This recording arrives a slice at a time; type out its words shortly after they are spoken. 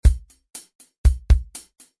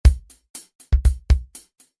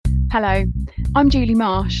Hello, I'm Julie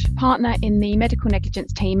Marsh, partner in the medical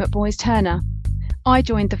negligence team at Boys Turner. I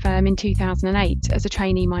joined the firm in 2008 as a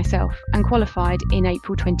trainee myself and qualified in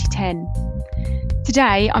April 2010.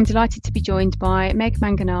 Today, I'm delighted to be joined by Meg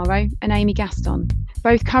Manganaro and Aimee Gaston,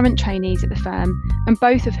 both current trainees at the firm and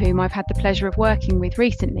both of whom I've had the pleasure of working with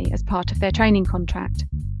recently as part of their training contract.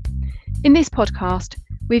 In this podcast,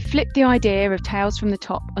 we've flipped the idea of Tales from the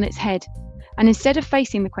Top on its head, and instead of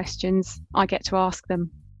facing the questions, I get to ask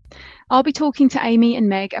them. I'll be talking to Aimee and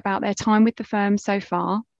Meg about their time with the firm so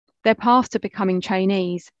far, their path to becoming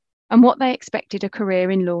trainees, and what they expected a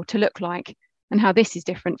career in law to look like, and how this is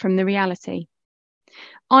different from the reality.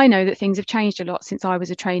 I know that things have changed a lot since I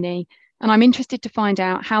was a trainee, and I'm interested to find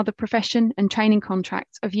out how the profession and training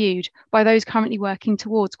contracts are viewed by those currently working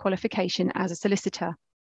towards qualification as a solicitor.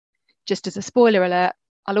 Just as a spoiler alert,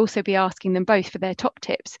 I'll also be asking them both for their top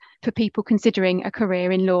tips for people considering a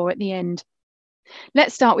career in law at the end.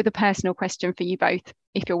 Let's start with a personal question for you both,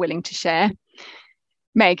 if you're willing to share.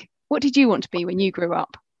 Meg, what did you want to be when you grew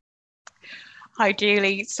up? Hi,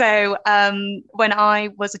 Julie. So when I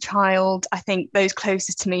was a child, I think those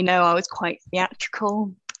closest to me know I was quite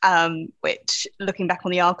theatrical, which looking back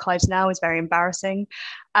on the archives now is very embarrassing.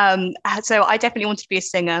 So I definitely wanted to be a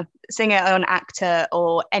singer or an actor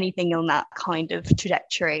or anything on that kind of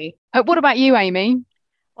trajectory. What about you, Aimee?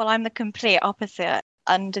 Well, I'm the complete opposite.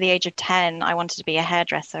 Under the age of 10, I wanted to be a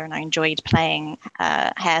hairdresser and I enjoyed playing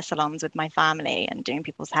hair salons with my family and doing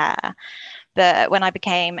people's hair. But when I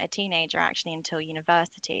became a teenager, actually until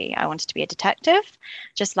university, I wanted to be a detective,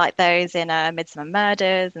 just like those in Midsummer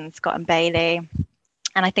Murders and Scott and Bailey.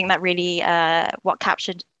 And I think that really what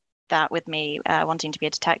captured that with me wanting to be a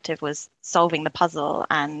detective was solving the puzzle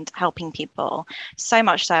and helping people. So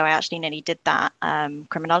much so, I actually nearly did that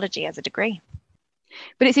criminology as a degree.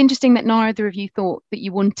 But it's interesting that neither of you thought that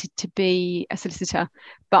you wanted to be a solicitor,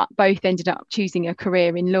 but both ended up choosing a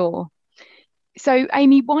career in law. So,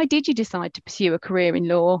 Aimee, why did you decide to pursue a career in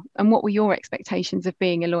law, and what were your expectations of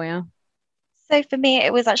being a lawyer? So for me,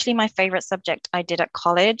 it was actually my favourite subject I did at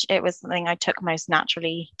college. It was something I took most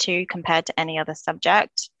naturally to compared to any other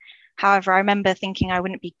subject. However, I remember thinking I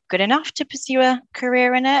wouldn't be good enough to pursue a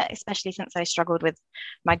career in it, especially since I struggled with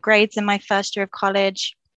my grades in my first year of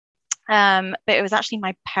college. But it was actually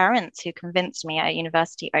my parents who convinced me at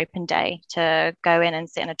university open day to go in and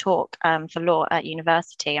sit in a talk for law at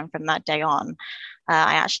university. And from that day on,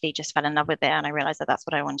 I actually just fell in love with it and I realized that that's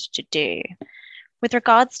what I wanted to do. With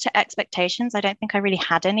regards to expectations, I don't think I really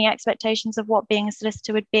had any expectations of what being a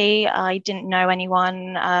solicitor would be. I didn't know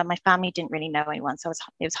anyone. My family didn't really know anyone. So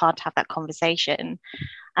it was hard to have that conversation.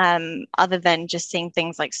 Other than just seeing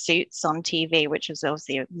things like Suits on TV, which was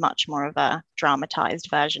obviously a much more of a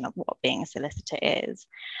dramatized version of what being a solicitor is.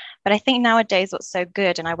 But I think nowadays what's so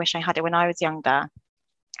good, and I wish I had it when I was younger,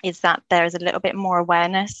 is that there is a little bit more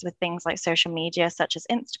awareness with things like social media, such as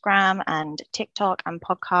Instagram and TikTok and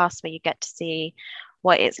podcasts, where you get to see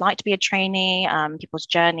what it's like to be a trainee, people's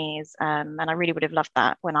journeys. And I really would have loved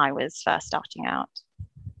that when I was first starting out.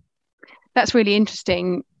 That's really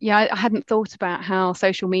interesting. Yeah, I hadn't thought about how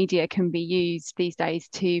social media can be used these days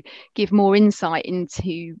to give more insight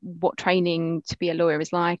into what training to be a lawyer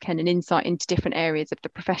is like and an insight into different areas of the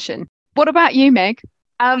profession. What about you, Meg?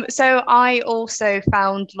 So I also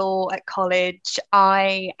found law at college.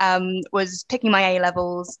 I was picking my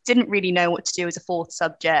A-levels, didn't really know what to do as a fourth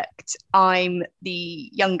subject. I'm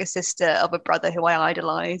the younger sister of a brother who I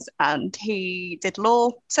idolise, and he did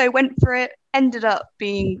law. So went for it, ended up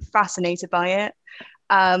being fascinated by it,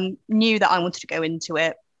 knew that I wanted to go into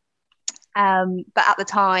it. But at the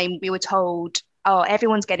time we were told, oh,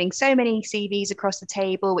 everyone's getting so many CVs across the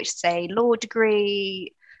table, which say law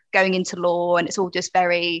degree, going into law, and it's all just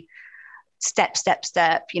very step,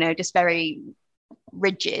 just very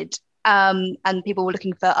rigid. And people were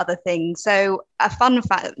looking for other things. So a fun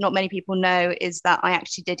fact that not many people know is that I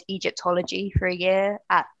actually did Egyptology for a year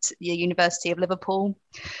at the University of Liverpool.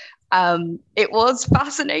 It was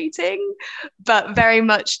fascinating, but very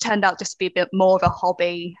much turned out just to be a bit more of a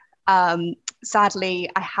hobby. Sadly,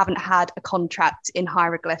 I haven't had a contract in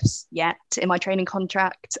hieroglyphs yet in my training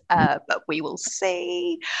contract, but we will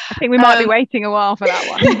see. I think we might be waiting a while for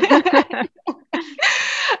that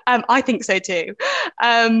one. I think so too.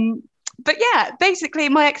 But yeah, basically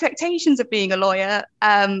my expectations of being a lawyer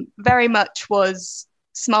very much was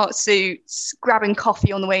smart suits, grabbing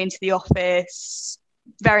coffee on the way into the office,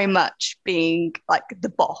 very much being like the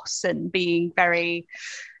boss and being very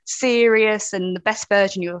serious and the best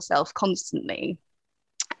version of yourself constantly.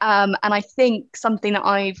 And I think something that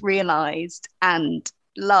I've realised and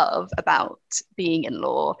love about being in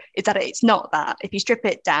law is that it's not that. If you strip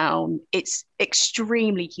it down, it's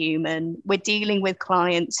extremely human. We're dealing with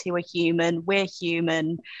clients who are human. We're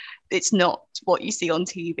human. It's not what you see on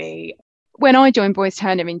TV. When I joined Boys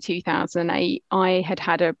Turner in 2008, I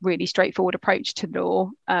had a really straightforward approach to law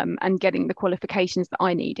and getting the qualifications that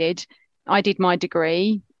I needed. I did my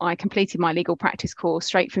degree. I completed my legal practice course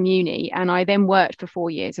straight from uni, and I then worked for 4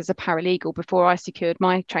 years as a paralegal before I secured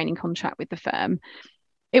my training contract with the firm.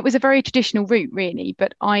 It was a very traditional route, really,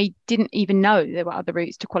 but I didn't even know there were other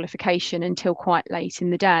routes to qualification until quite late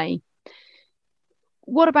in the day.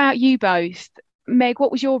 What about you both? Meg,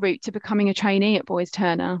 what was your route to becoming a trainee at Boys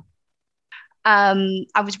Turner?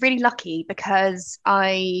 I was really lucky because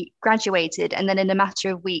I graduated, and then in a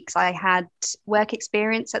matter of weeks, I had work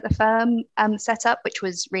experience at the firm set up, which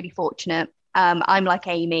was really fortunate. I'm like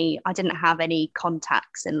Aimee. I didn't have any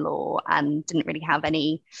contacts in law and didn't really have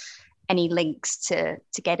any links to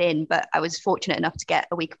get in, but I was fortunate enough to get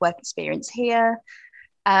a week of work experience here.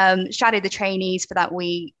 Shadowed the trainees for that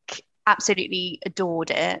week. Absolutely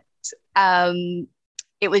adored it.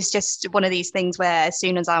 It was just one of these things where as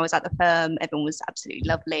soon as I was at the firm, everyone was absolutely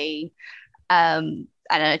lovely. And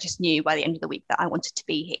I just knew by the end of the week that I wanted to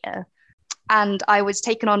be here. And I was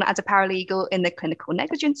taken on as a paralegal in the clinical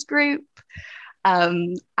negligence group.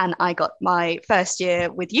 And I got my first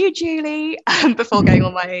year with you, Julie, before going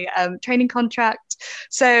on my training contract.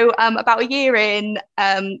 So about a year in,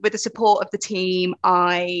 with the support of the team,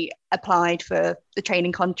 I applied for the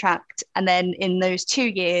training contract. And then in those 2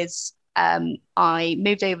 years, I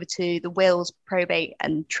moved over to the wills, probate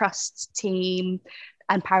and trusts team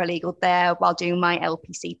and paralegal there while doing my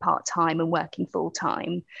LPC part-time and working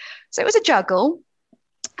full-time. So it was a juggle,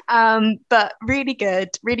 but really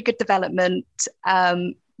good development.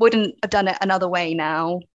 Wouldn't have done it another way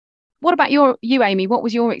now. What about you, Aimee? What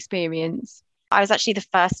was your experience? I was actually the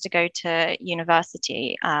first to go to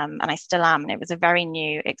university, and I still am. And it was a very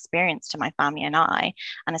new experience to my family and I.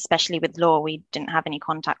 And especially with law, we didn't have any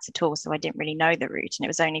contacts at all. So I didn't really know the route. And it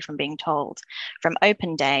was only from being told from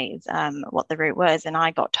open days what the route was. And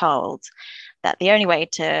I got told that the only way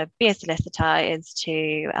to be a solicitor is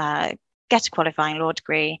to get a qualifying law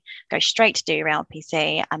degree, go straight to do your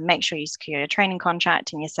LPC, and make sure you secure your training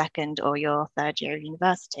contract in your second or your third year of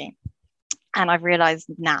university. And I've realized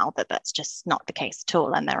now that that's just not the case at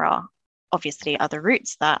all. And there are obviously other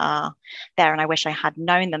routes that are there. And I wish I had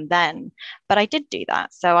known them then, but I did do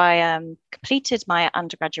that. So I completed my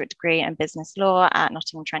undergraduate degree in business law at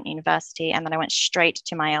Nottingham-Trent University. And then I went straight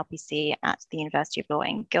to my LPC at the University of Law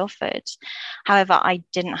in Guildford. However, I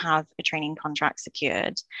didn't have a training contract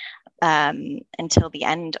secured until the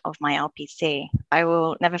end of my LPC. I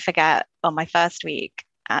will never forget on my first week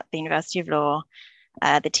at the University of Law,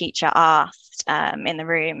 the teacher asked in the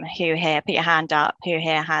room, who here, put your hand up, who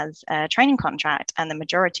here has a training contract? And the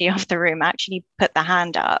majority of the room actually put their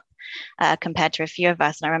hand up compared to a few of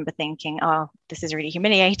us. And I remember thinking, oh, this is really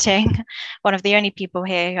humiliating. One of the only people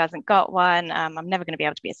here who hasn't got one. I'm never going to be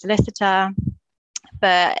able to be a solicitor.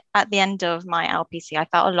 But at the end of my LPC, I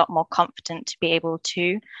felt a lot more confident to be able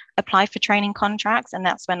to apply for training contracts. And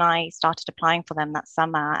that's when I started applying for them that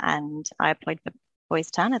summer. And I applied for Boys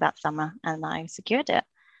Turner that summer and I secured it.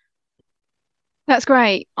 That's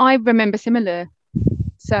great. I remember similar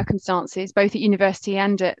circumstances, both at university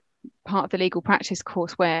and at part of the legal practice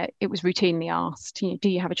course, where it was routinely asked, do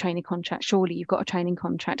you have a training contract? Surely you've got a training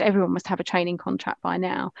contract. Everyone must have a training contract by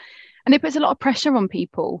now. And it puts a lot of pressure on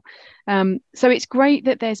people. So it's great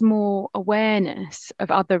that there's more awareness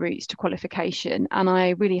of other routes to qualification. And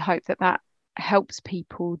I really hope that helps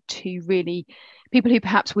people who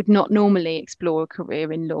perhaps would not normally explore a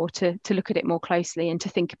career in law to look at it more closely and to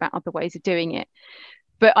think about other ways of doing it.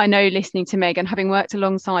 But I know, listening to Meg and having worked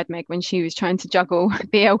alongside Meg when she was trying to juggle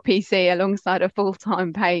the LPC alongside a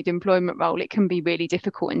full-time paid employment role, it can be really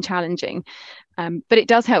difficult and challenging. But it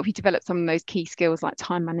does help you develop some of those key skills like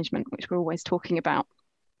time management, which we're always talking about.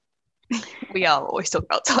 We are always talking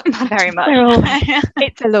about time management. Very much.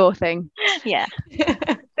 It's a law thing. Yeah.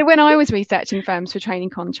 So when I was researching firms for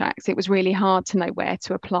training contracts, it was really hard to know where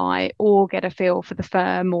to apply or get a feel for the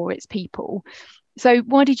firm or its people. So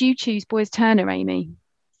why did you choose Boys Turner, Aimee?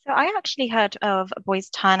 So I actually heard of Boys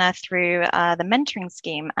Turner through the mentoring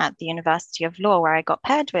scheme at the University of Law, where I got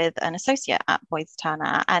paired with an associate at Boys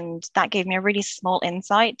Turner. And that gave me a really small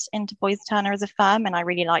insight into Boys Turner as a firm. And I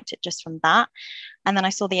really liked it just from that. And then I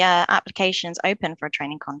saw the applications open for a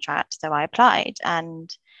training contract. So I applied.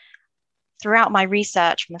 And throughout my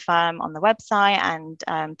research from the firm on the website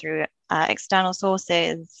and through external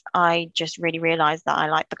sources, I just really realized that I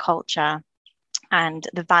liked the culture. and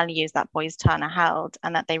the values that Boys Turner held,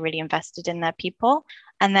 and that they really invested in their people.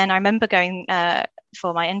 And then I remember going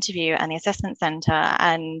for my interview at the assessment centre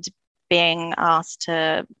and being asked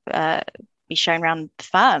to be shown around the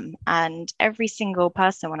firm. And every single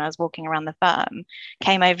person, when I was walking around the firm,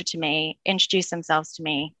 came over to me, introduced themselves to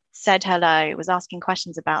me, said hello, was asking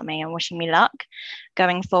questions about me and wishing me luck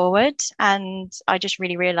going forward. And I just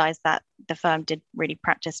really realized that the firm did really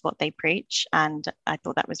practice what they preach. And I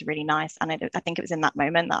thought that was really nice. And I think it was in that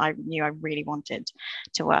moment that I knew I really wanted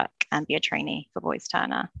to work and be a trainee for Boys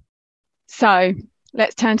Turner. So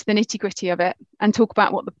let's turn to the nitty gritty of it and talk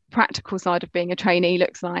about what the practical side of being a trainee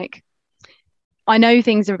looks like. I know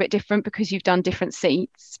things are a bit different because you've done different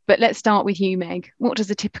seats, but let's start with you, Meg. What does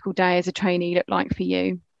a typical day as a trainee look like for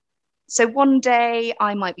you? So one day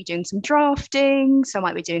I might be doing some drafting, so I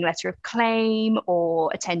might be doing a letter of claim or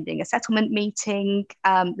attending a settlement meeting.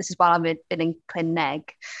 This is while I've been in Clin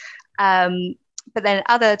Neg. But then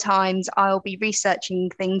other times I'll be researching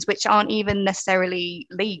things which aren't even necessarily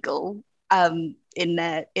legal. They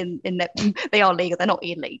are legal, they're not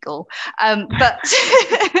illegal. But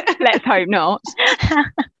let's hope not.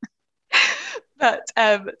 But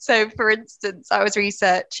so, for instance, I was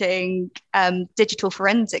researching digital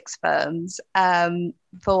forensics firms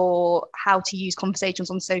for how to use conversations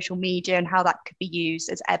on social media and how that could be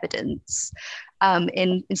used as evidence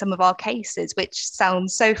in some of our cases, which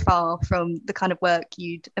sounds so far from the kind of work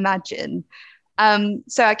you'd imagine.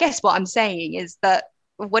 So I guess what I'm saying is that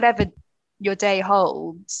whatever your day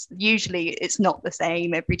holds, usually it's not the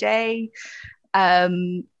same every day.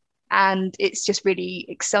 And it's just really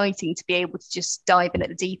exciting to be able to just dive in at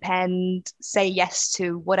the deep end, say yes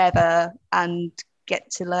to whatever, and get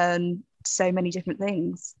to learn so many different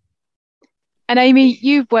things. And Aimee,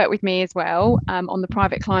 you've worked with me as well on the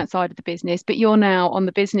private client side of the business, but you're now on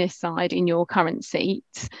the business side in your current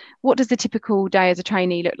seat. What does the typical day as a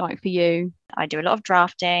trainee look like for you? I do a lot of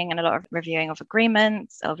drafting and a lot of reviewing of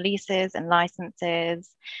agreements, of leases and licenses.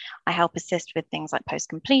 I help assist with things like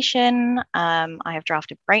post-completion. I have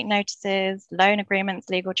drafted break notices, loan agreements,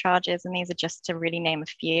 legal charges, and these are just to really name a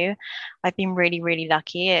few. I've been really, really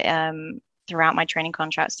lucky throughout my training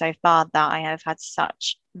contract so far that I have had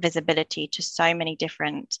such visibility to so many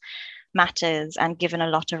different matters and given a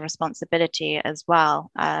lot of responsibility as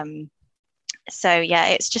well. So yeah,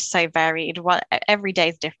 it's just so varied. Every day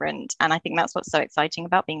is different, and I think that's what's so exciting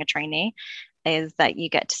about being a trainee, is that you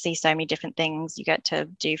get to see so many different things. You get to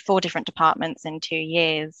do 4 different departments in 2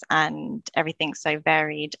 years, and everything's so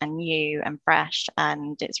varied and new and fresh,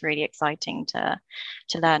 and it's really exciting to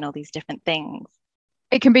learn all these different things.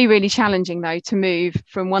 It can be really challenging, though, to move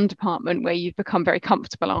from one department where you've become very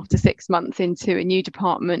comfortable after 6 months into a new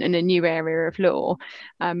department and a new area of law.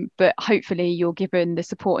 But hopefully you're given the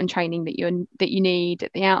support and training that you need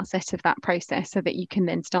at the outset of that process so that you can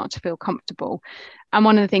then start to feel comfortable. And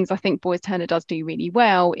one of the things I think Boys Turner does do really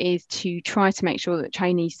well is to try to make sure that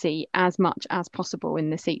trainees see as much as possible in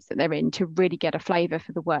the seats that they're in to really get a flavour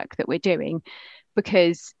for the work that we're doing,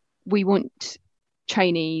 because we want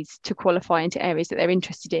trainees to qualify into areas that they're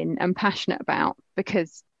interested in and passionate about,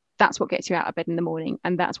 because that's what gets you out of bed in the morning,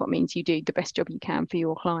 and that's what means you do the best job you can for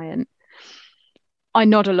your client. I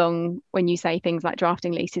nod along when you say things like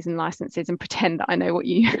drafting leases and licenses and pretend that I know what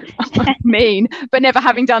you mean, but never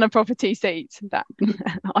having done a property seat, that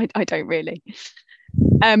I don't really.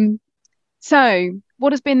 So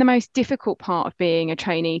what has been the most difficult part of being a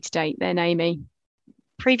trainee to date then, Aimee?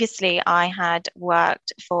 Previously, I had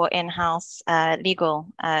worked for in-house legal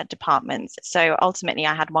departments. So ultimately,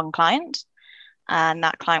 I had one client, and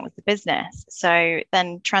that client was the business. So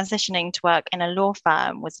then transitioning to work in a law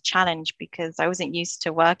firm was a challenge because I wasn't used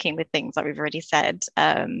to working with things like we've already said,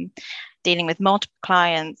 dealing with multiple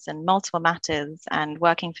clients and multiple matters and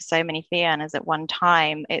working for so many fee earners at one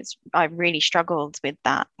time. I really struggled with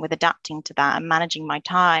that, with adapting to that and managing my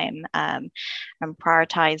time and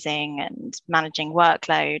prioritizing and managing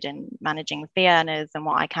workload and managing the fee earners and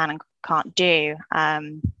what I can and can't do.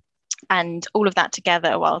 And all of that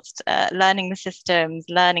together whilst learning the systems,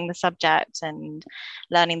 learning the subject and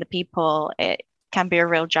learning the people, it can be a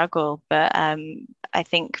real juggle. But I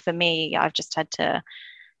think for me, I've just had to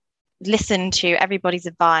listen to everybody's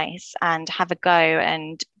advice and have a go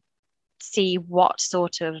and see what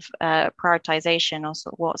sort of prioritization or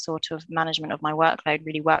what sort of management of my workload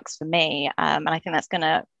really works for me. And I think that's going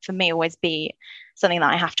to, for me, always be something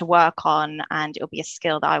that I have to work on, and it'll be a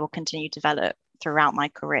skill that I will continue to develop throughout my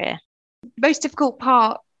career. Most difficult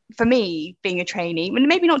part for me being a trainee,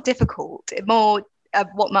 maybe not difficult, more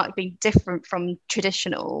what might be different from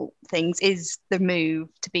traditional things, is the move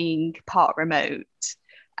to being part remote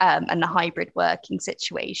and the hybrid working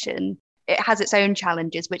situation. it has its own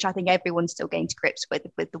challenges, which I think everyone's still getting to grips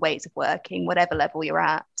with the ways of working, whatever level you're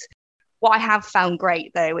at. What I have found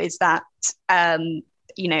great though is that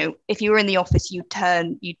if you were in the office, you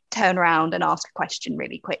turn around and ask a question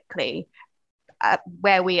really quickly.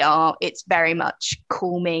 Where we are, it's very much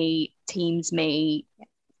call me, Teams me.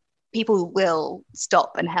 People will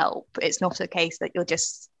stop and help. It's not a case that you're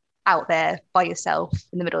just out there by yourself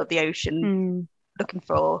in the middle of the ocean looking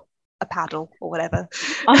for a paddle or whatever.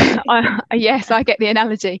 Yes, I get the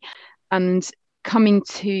analogy. And coming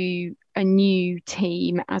to a new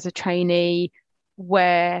team as a trainee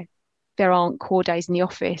where there aren't core days in the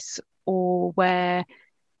office, or where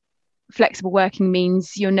flexible working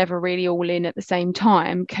means you're never really all in at the same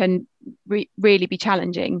time, can really be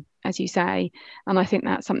challenging, as you say. And I think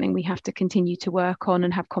that's something we have to continue to work on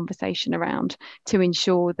and have conversation around to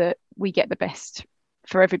ensure that we get the best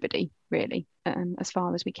for everybody, really, as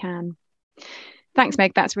far as we can. Thanks,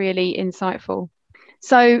 Meg. That's really insightful.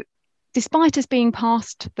 So despite us being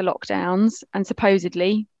past the lockdowns and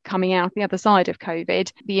supposedly coming out the other side of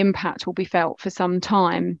COVID, the impact will be felt for some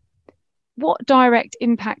time. What direct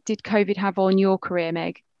impact did COVID have on your career,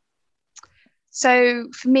 Meg? So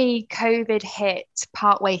for me, COVID hit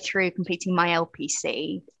partway through completing my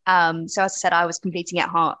LPC. So as I said, I was completing it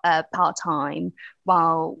part-time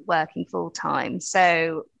while working full-time.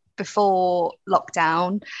 So before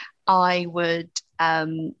lockdown, I would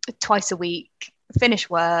twice a week finish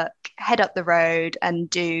work, head up the road and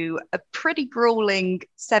do a pretty grueling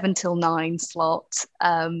 7 till 9 slot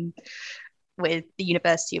with the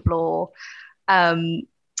University of Law.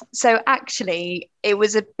 So actually it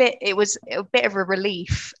was a bit of a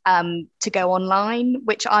relief to go online,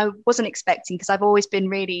 which I wasn't expecting, because I've always been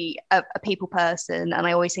really a people person, and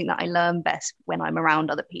I always think that I learn best when I'm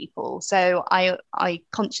around other people. So I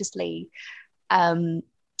consciously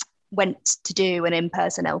went to do an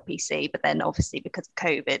in-person LPC, but then obviously because of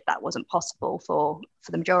COVID that wasn't possible for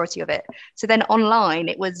the majority of it. So then online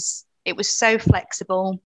it was so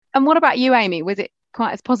flexible. And what about you, Aimee? Was it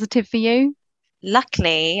quite as positive for you?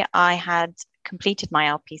 Luckily, I had completed my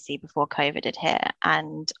LPC before COVID had hit,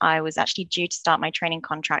 and I was actually due to start my training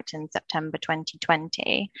contract in September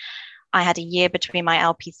 2020. I had a year between my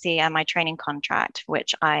LPC and my training contract,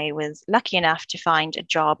 which I was lucky enough to find a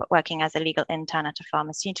job working as a legal intern at a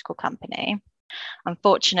pharmaceutical company.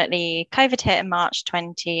 Unfortunately, COVID hit in March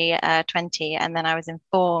 2020, and then I was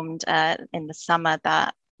informed in the summer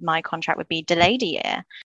that my contract would be delayed a year.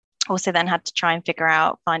 Also then had to try and figure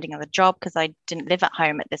out finding another job, because I didn't live at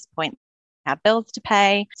home at this point. I had bills to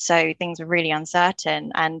pay, so things were really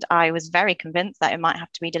uncertain, and I was very convinced that it might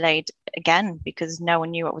have to be delayed again because no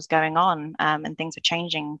one knew what was going on, and things were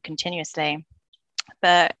changing continuously.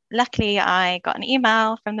 But luckily I got an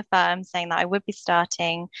email from the firm saying that I would be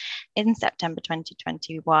starting in September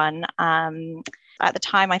 2021. At the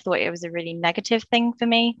time I thought it was a really negative thing for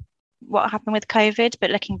me, what happened with COVID, but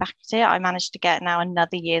looking back at it, I managed to get now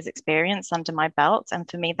another year's experience under my belt, and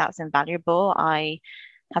for me that's invaluable. I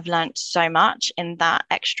have learned so much in that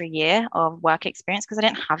extra year of work experience, because I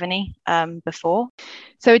didn't have any before.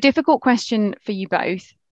 So a difficult question for you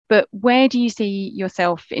both, but where do you see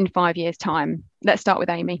yourself in 5 years' time? Let's start with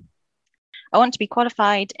Aimee. I want to be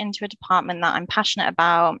qualified into a department that I'm passionate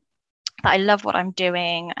about, that I love what I'm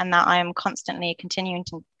doing, and that I am constantly continuing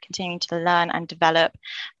to learn and develop,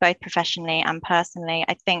 both professionally and personally.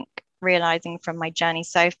 I think realizing from my journey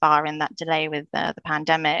so far in that delay with the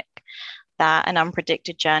pandemic, that an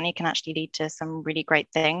unpredicted journey can actually lead to some really great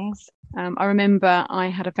things. I remember I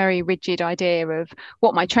had a very rigid idea of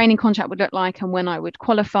what my training contract would look like and when I would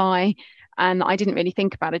qualify, and I didn't really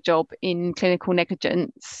think about a job in clinical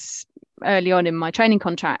negligence early on in my training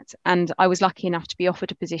contract, and I was lucky enough to be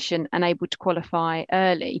offered a position and able to qualify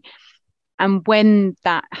early. And when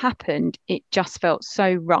that happened, it just felt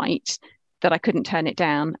so right that I couldn't turn it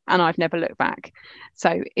down, and I've never looked back.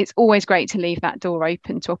 So it's always great to leave that door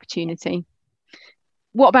open to opportunity.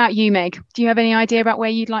 What about you, Meg? Do you have any idea about where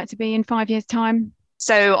you'd like to be in 5 years' time?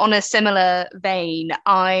 So on a similar vein,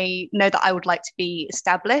 I know that I would like to be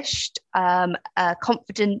established, a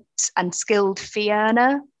confident and skilled fee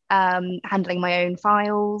earner, handling my own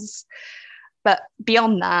files. But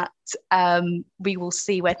beyond that, we will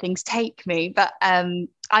see where things take me. But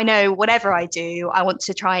I know whatever I do, I want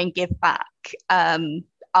to try and give back. I'm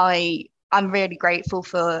really grateful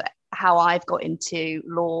for how I've got into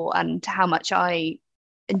law and how much I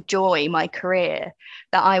enjoy my career,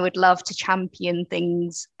 that I would love to champion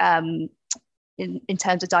things in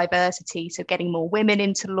terms of diversity. So getting more women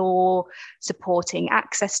into law, supporting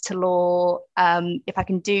access to law. If I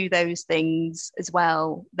can do those things as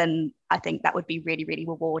well, then I think that would be really, really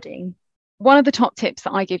rewarding. One of the top tips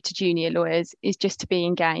that I give to junior lawyers is just to be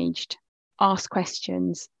engaged, ask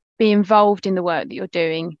questions, be involved in the work that you're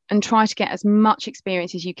doing, and try to get as much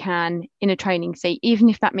experience as you can in a training seat, even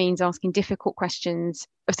if that means asking difficult questions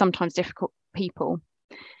of sometimes difficult people.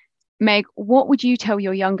 Meg, what would you tell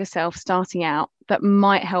your younger self starting out that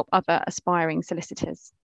might help other aspiring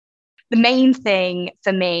solicitors? The main thing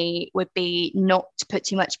for me would be not to put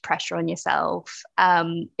too much pressure on yourself.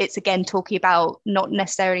 It's again talking about not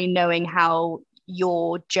necessarily knowing how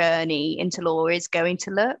your journey into law is going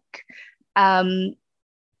to look.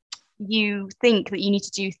 You think that you need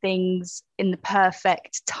to do things in the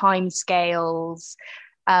perfect timescales,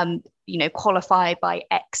 qualify by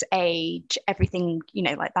X age, everything,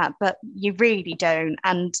 like that. But you really don't.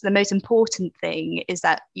 And the most important thing is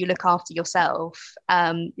that you look after yourself.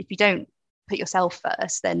 If you don't put yourself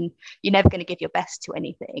first, then you're never going to give your best to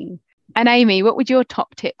anything. And Aimee, what would your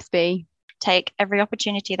top tips be? Take every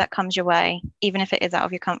opportunity that comes your way, even if it is out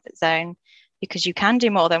of your comfort zone, because you can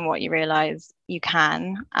do more than what you realise you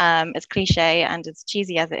can. As cliche and as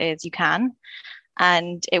cheesy as it is, you can.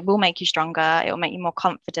 And it will make you stronger. It will make you more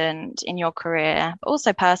confident in your career, but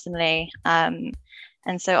also personally. And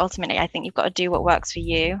so ultimately, I think you've got to do what works for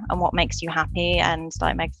you and what makes you happy. And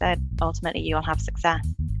like Meg said, ultimately, you'll have success.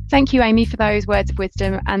 Thank you, Aimee, for those words of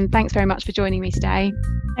wisdom. And thanks very much for joining me today.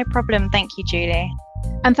 No problem. Thank you, Julie.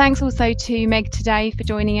 And thanks also to Meg today for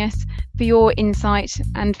joining us, for your insight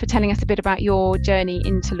and for telling us a bit about your journey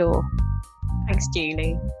into law. Thanks,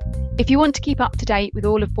 Julie. If you want to keep up to date with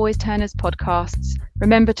all of Boys Turner's podcasts,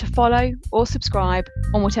 remember to follow or subscribe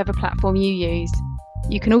on whatever platform you use.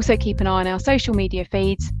 You can also keep an eye on our social media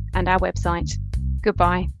feeds and our website.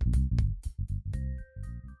 Goodbye.